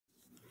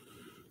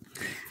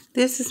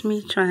This is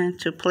me trying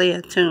to play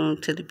a tune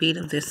to the beat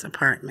of this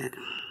apartment.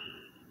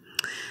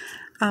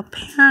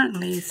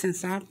 Apparently,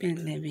 since I've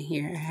been living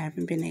here, I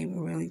haven't been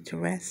able really to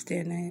rest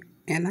in it,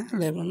 and I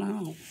live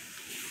alone.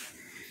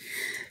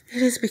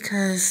 It is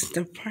because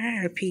the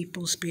prior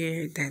people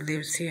spirit that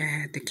lives here,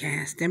 I had to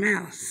cast them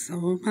out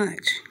so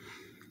much.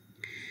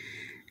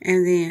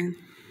 And then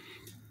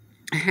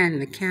I had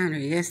an encounter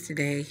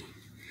yesterday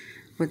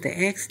with the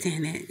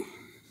ex-tenant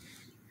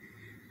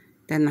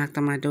that knocked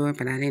on my door,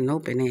 but I didn't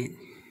open it,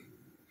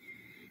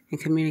 and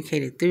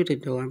communicated through the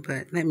door,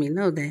 but let me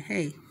know that,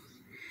 hey,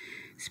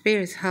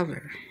 spirits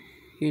hover,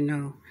 you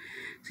know.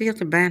 So you have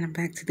to bind them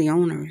back to the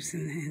owners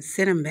and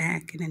send them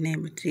back in the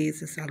name of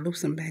Jesus, or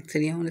loose them back to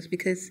the owners,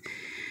 because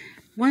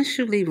once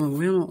you leave a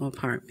rental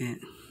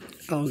apartment,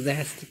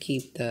 that's to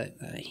keep the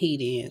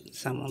heat in,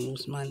 someone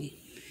lose money.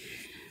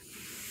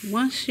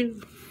 Once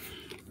you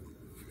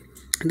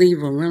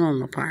leave a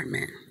rental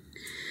apartment,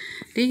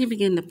 then you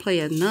begin to play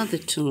another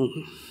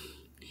tune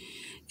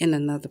in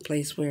another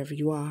place, wherever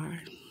you are.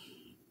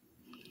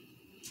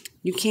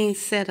 You can't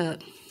set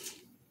up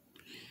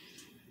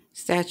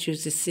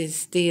statues that sit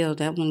still.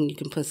 That one you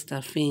can put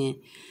stuff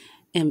in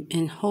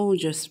and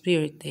hold your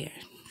spirit there.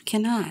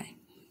 Cannot.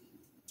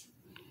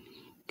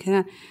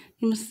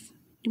 You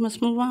must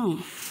move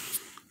on.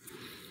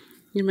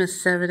 You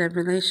must sever that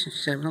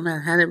relationship, no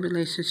matter how that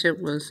relationship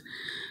was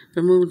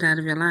removed out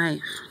of your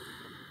life,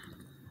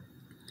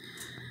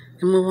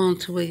 and move on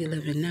to where you're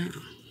living now.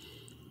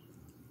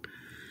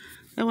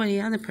 That way the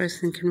other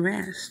person can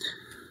rest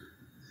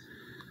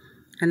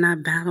and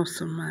not battle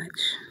so much.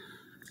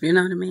 You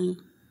know what I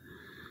mean?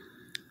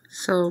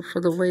 So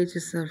for the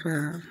wages of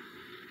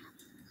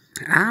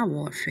our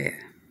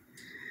warfare,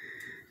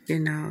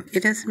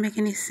 it doesn't make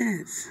any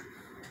sense.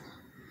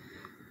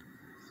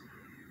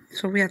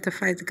 So we have to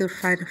fight the good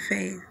fight of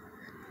faith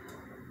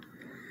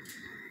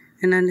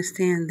and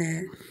understand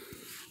that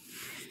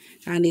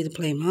I need to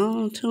play my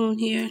own tune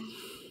here.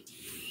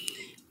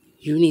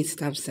 You need to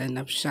stop setting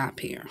up shop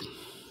here.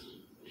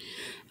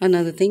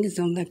 Another thing is,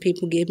 don't let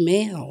people get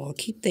mail or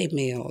keep their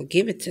mail or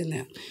give it to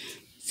them.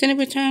 Send a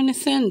return to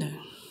sender.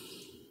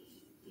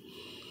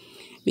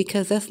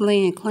 Because that's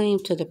laying claim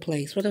to the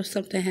place. What if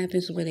something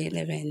happens where they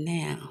live at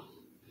now?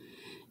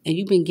 And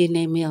you've been getting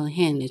their mail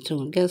handed to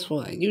them. Guess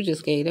what? You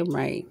just gave them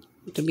right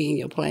to be in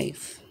your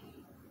place.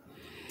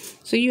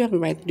 So you have a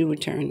right to do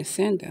return to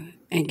sender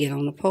and get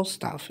on the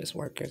post office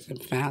workers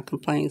and file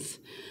complaints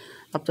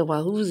up the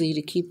wahoozy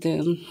to keep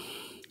them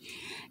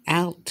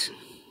out.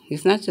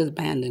 It's not just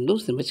banned and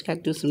loosing, but you got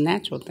to do some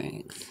natural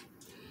things.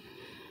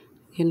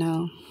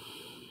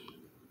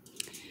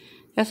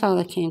 That's all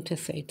I came to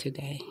say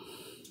today.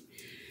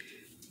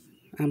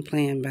 I'm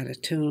playing by the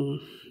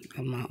tune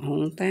of my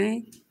own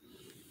thing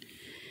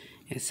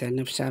and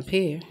setting up shop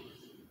here.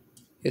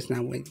 It's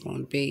not where you want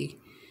to be.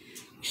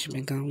 You should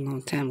have been gone a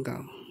long time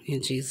ago.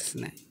 In Jesus'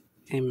 name,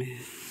 amen.